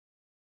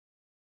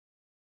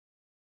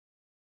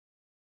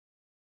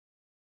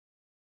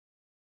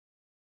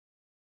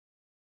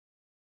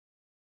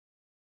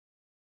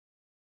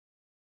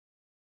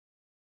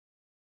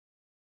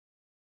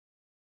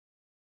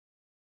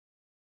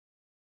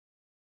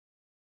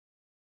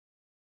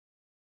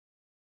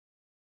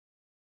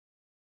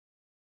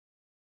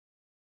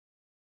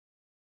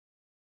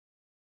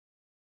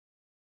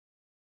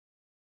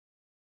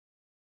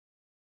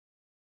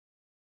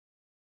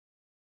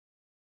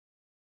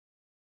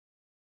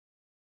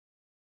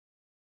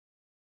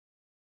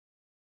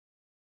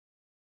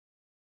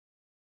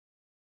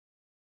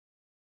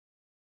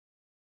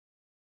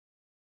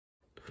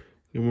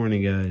Good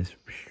morning, guys.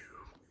 Because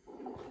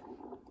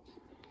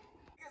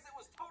it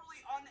was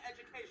totally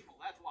uneducational,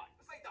 that's why.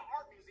 This ain't the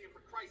art museum, for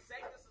Christ's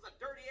sake. This is a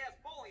dirty-ass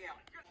bowling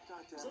alley.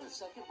 Is that a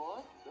second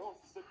one? No,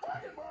 it's the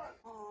second one.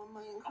 Oh,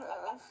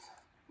 Minecraft.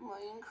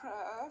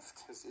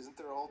 Minecraft. Isn't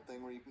there an old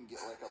thing where you can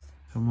get like a...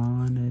 Come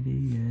on,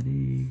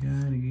 Eddie,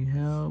 gotta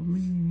help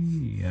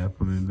me. I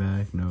put me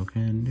back, no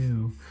can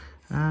do.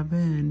 I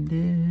been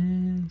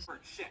this.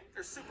 Shit,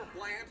 they're super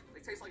bland.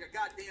 They taste like a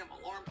goddamn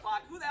alarm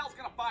clock. Who the hell's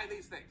gonna buy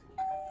these things?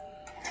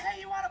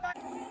 Hey, you wanna buy...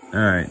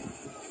 Alright.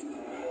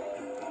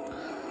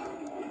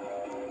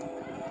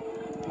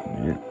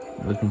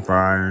 Looking for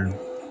iron.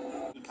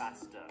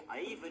 Faster.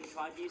 I even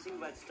tried using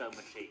redstone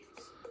machines.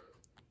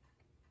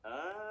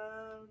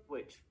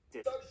 Which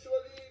did...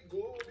 Actually,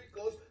 go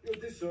because you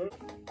deserve...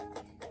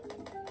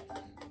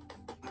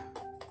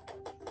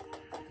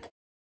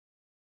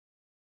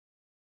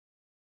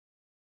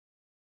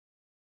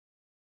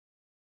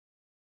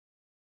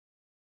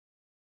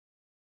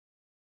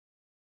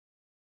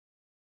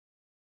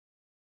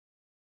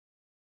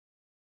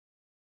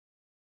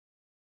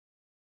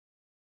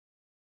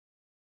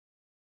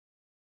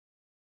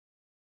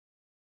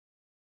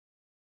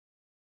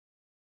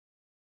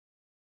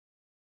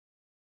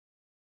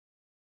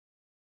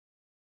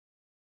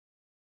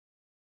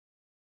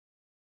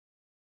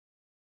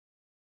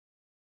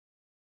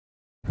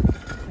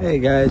 Hey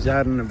guys,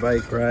 out on a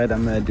bike ride.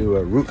 I'm gonna do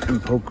a route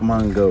in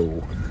Pokemon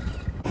Go.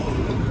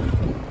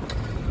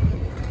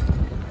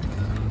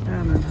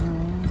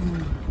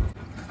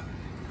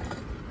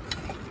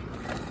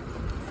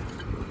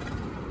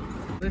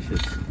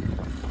 Delicious.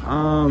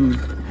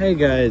 Hey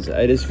guys,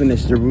 I just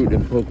finished the route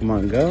in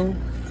Pokemon Go.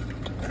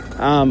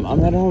 I'm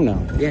at home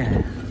now.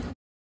 Yeah.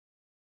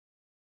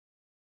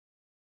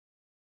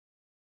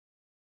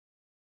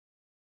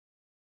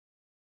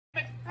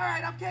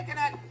 Alright, I'm kicking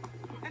it.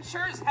 And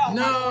sure as hell,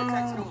 No. my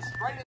vortex goes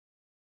right in...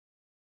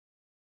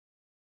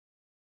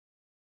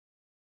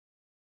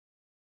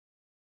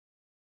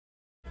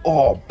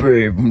 Oh,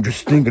 babe, I'm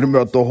just thinking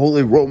about the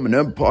Holy Roman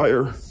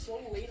Empire. So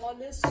late on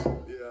this?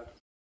 Yeah.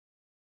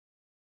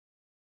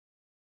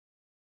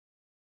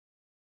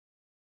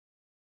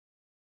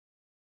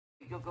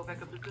 Go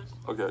back up to this?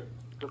 Okay.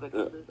 Go back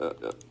up to this?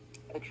 Yeah.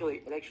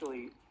 Actually,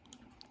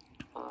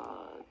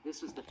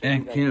 this is the I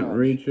thing that can't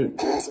reach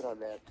it. Sit on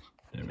that.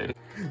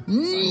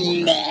 No!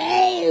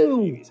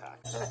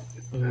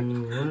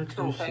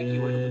 Oh, thank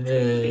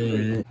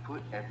you.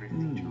 Put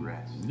everything to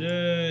rest.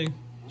 Yay!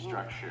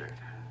 Structure.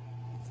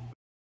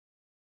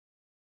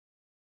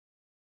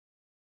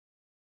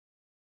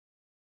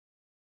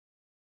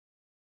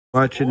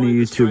 Watching a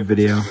YouTube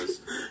video.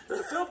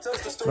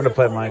 I'm gonna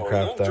play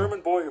Minecraft, though. A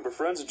German boy who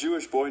befriends a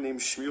Jewish boy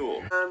named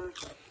Shmuel.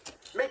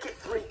 Make it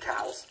 3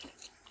 cows.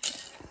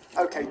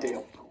 Okay,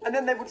 deal. And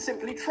then they would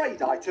simply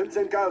trade items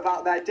and go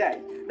about their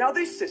day. Now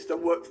this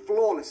system worked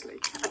flawlessly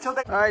until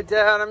they... Alright,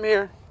 Dad, I'm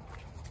here.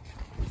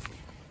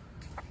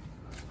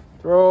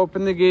 Throw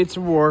open the gates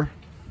of war.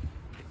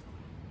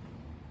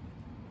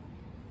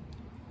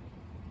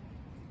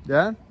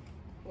 Dad?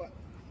 What?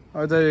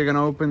 I thought you were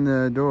gonna open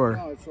the door.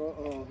 No, it's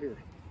here.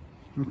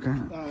 Okay.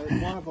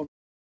 One of them.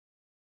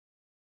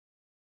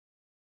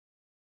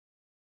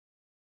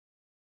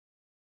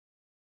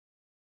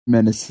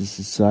 Menace to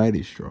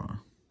society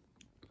strong.